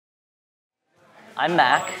I'm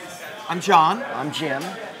Mac. I'm John. I'm Jim.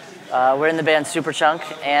 We're in the band Superchunk,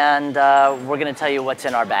 and we're going to tell you what's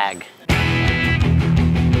in our bag.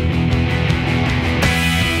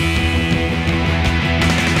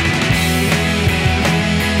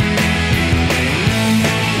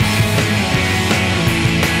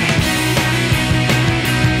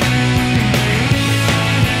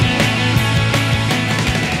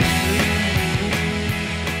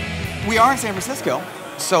 We are in San Francisco,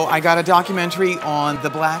 so I got a documentary on the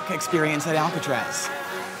black experience at Alcatraz,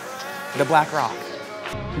 the Black Rock.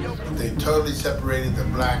 They totally separated the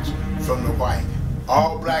blacks from the white.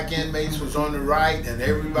 All black inmates was on the right and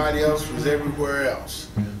everybody else was everywhere else.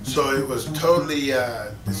 So it was totally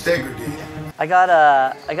segregated. I got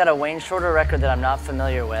a Wayne Shorter record that I'm not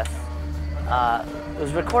familiar with. It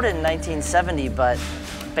was recorded in 1970, but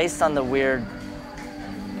based on the weird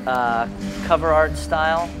cover art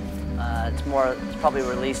style. It's probably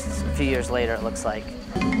released a few years later, it looks like.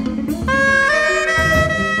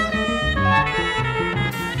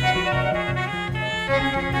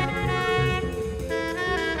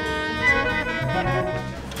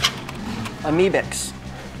 Amebix.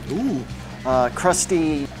 Ooh.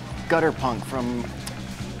 Crusty gutter punk from Is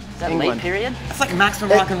that England. late period? That's like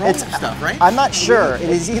maximum rock and roll stuff, right? I'm not sure. It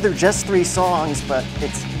is either just 3 songs, but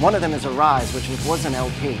one of them is a Rise, which was an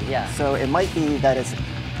LP. Yeah. So it might be that it's,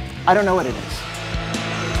 I don't know what it is.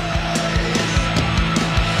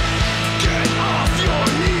 Get off your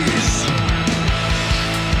knees.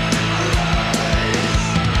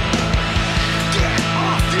 Get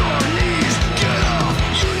off your knees. Get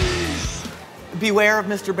off your knees. Beware of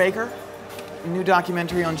Mr. Baker, a new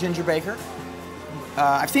documentary on Ginger Baker.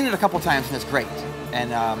 I've seen it a couple times and it's great.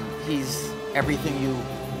 And he's everything you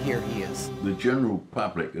hear he is. The general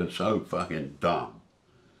public are so fucking dumb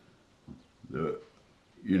that,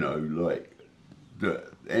 you know, like,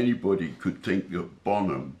 that anybody could think that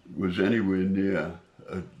Bonham was anywhere near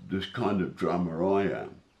this kind of drummer I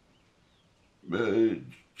am. It's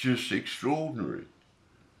just extraordinary.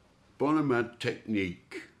 Bonham had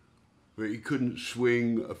technique, but he couldn't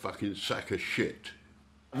swing a fucking sack of shit.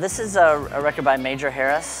 This is a record by Major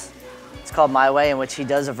Harris. It's called My Way, in which he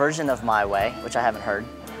does a version of My Way, which I haven't heard.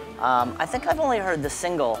 I think I've only heard the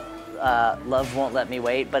single, Love Won't Let Me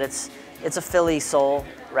Wait, but it's a Philly soul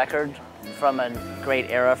record from a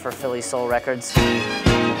great era for Philly soul records.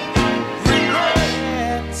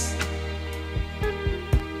 Regrets.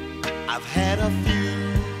 I've had a few,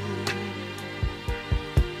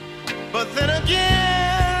 but then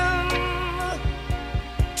again,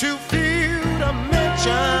 too few to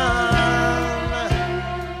mention.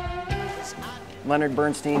 Leonard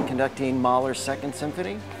Bernstein conducting Mahler's Second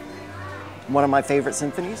Symphony, one of my favorite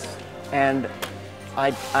symphonies, and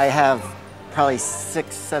I have probably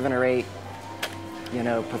 6, 7, or 8,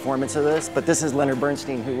 performances of this. But this is Leonard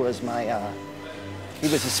Bernstein, who was he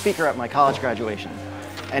was a speaker at my college graduation,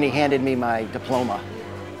 and he handed me my diploma.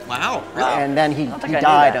 Wow. And then he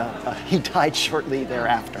died. He died shortly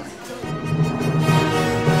thereafter.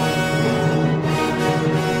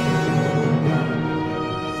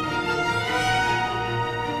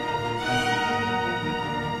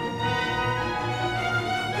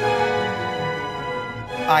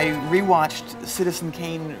 I rewatched Citizen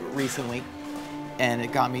Kane recently, and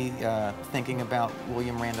it got me thinking about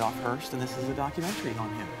William Randolph Hearst, and this is a documentary on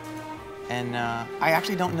him. And I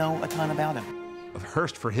actually don't know a ton about him.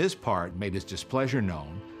 Hearst, for his part, made his displeasure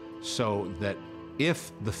known so that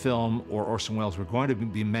if the film or Orson Welles were going to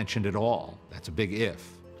be mentioned at all, that's a big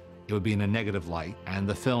if, it would be in a negative light, and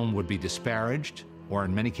the film would be disparaged or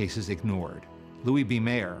in many cases ignored. Louis B.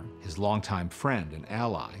 Mayer, his longtime friend and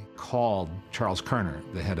ally, called Charles Kerner,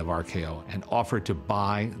 the head of RKO, and offered to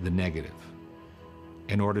buy the negative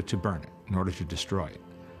in order to burn it, in order to destroy it.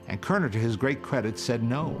 And Kerner, to his great credit, said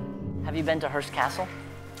no. Have you been to Hearst Castle?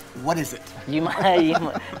 What is it? You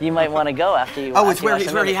might want to go after you. Oh, it's where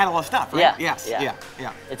he had all the stuff, right? Yeah. Yes. Yeah.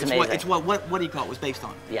 Yeah. It's amazing. It's what do you call it? Was based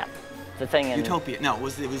on? Yeah. The thing in Utopia. No, it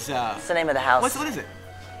was. It's the name of the house. What is it?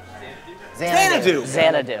 Xanadu.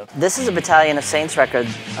 Xanadu. This is a Battalion of Saints record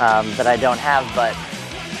that I don't have, but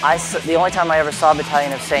the only time I ever saw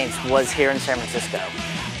Battalion of Saints was here in San Francisco.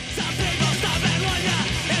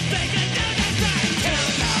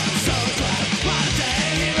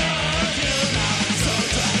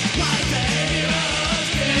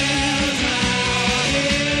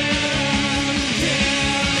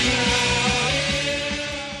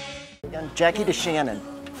 Jackie to Shannon,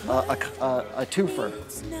 a twofer.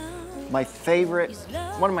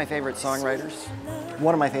 One of my favorite songwriters,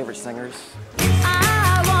 one of my favorite singers.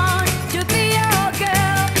 I want to be your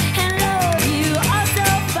girl and love you all so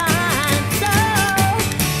fine. So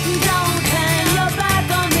don't turn your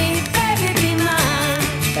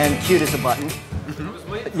and cute as a button.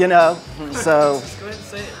 You know, so,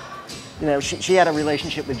 you know, she had a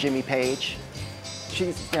relationship with Jimmy Page.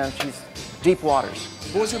 She's deep waters.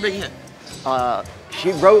 What was her big hit?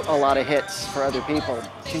 She wrote a lot of hits for other people.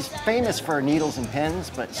 She's famous for Needles and Pins,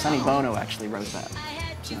 but Sonny Bono actually wrote that.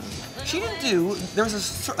 She didn't do, there was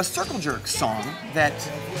a Circle Jerk song that...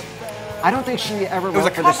 I don't think she ever It was a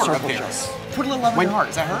wrote for the cover of Circle Jerk. theirs. Put a Little Love in Your Heart,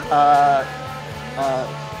 is that her?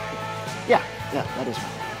 Yeah, that is right.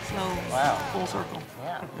 Wow. Full circle.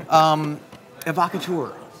 Yeah.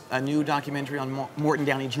 Evocateur, a new documentary on Morton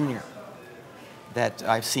Downey Jr. that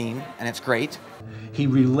I've seen, and it's great. He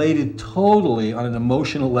related totally on an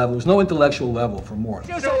emotional level. There's no intellectual level for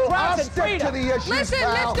Morton. I'll stick to the issues, Listen,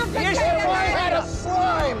 pal. Mr. If I had a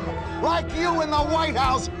slime like you in the White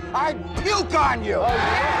House, I'd puke on you.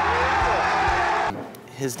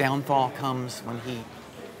 His downfall comes when he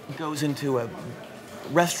goes into a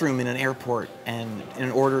restroom in an airport, and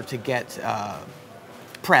in order to get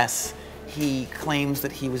press, he claims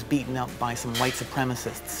that he was beaten up by some white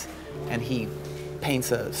supremacists, and he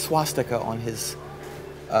paints a swastika on his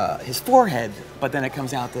forehead, but then it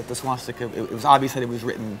comes out that the swastika, it was obvious that it was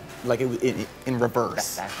written like in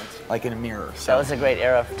reverse, like in a mirror. So That was a great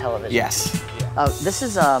era for television. yes. This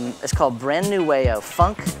is it's called Brand New Wayo,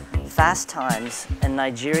 Funk, Fast Times, and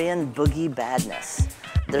Nigerian Boogie Badness.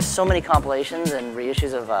 There's so many compilations and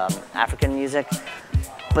reissues of African music,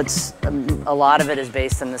 but a lot of it is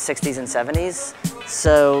based in the 60s and 70s.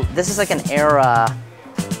 So this is like an era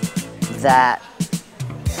that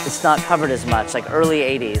it's not covered as much, like early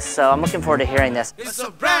 80s. So I'm looking forward to hearing this. It's a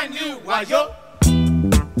brand new Wayo.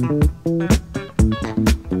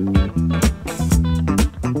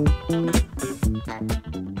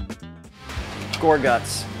 Gore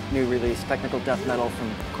Guts, new release, technical death metal from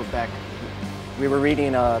Quebec. We were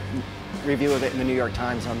reading a review of it in the New York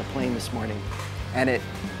Times on the plane this morning, and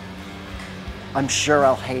I'm sure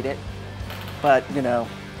I'll hate it, but you know,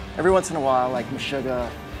 every once in a while, like Meshuggah,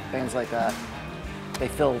 bands like that, they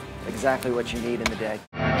fill exactly what you need in the day.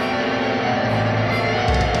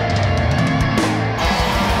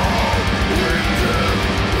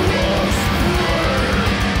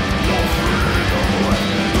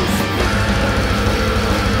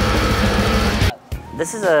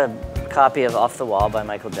 This is a copy of Off the Wall by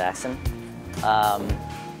Michael Jackson.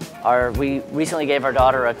 We recently gave our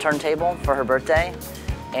daughter a turntable for her birthday,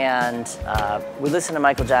 and we listen to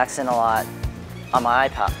Michael Jackson a lot on my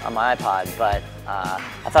iPod, but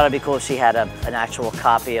I thought it'd be cool if she had an actual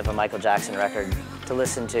copy of a Michael Jackson record to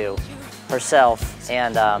listen to herself.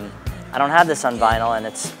 And I don't have this on vinyl, and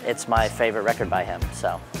it's my favorite record by him,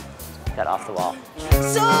 so got Off the Wall.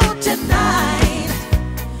 So tonight,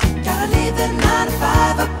 gotta leave the 9 to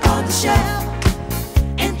 5 up on the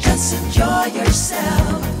shelf and just enjoy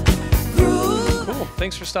yourself. Groove. Cool.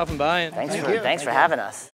 Thanks for stopping by. And Thanks for having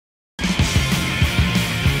us.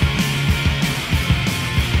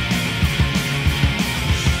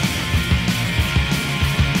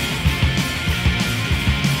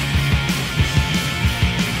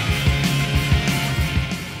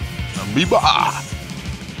 Amoeba.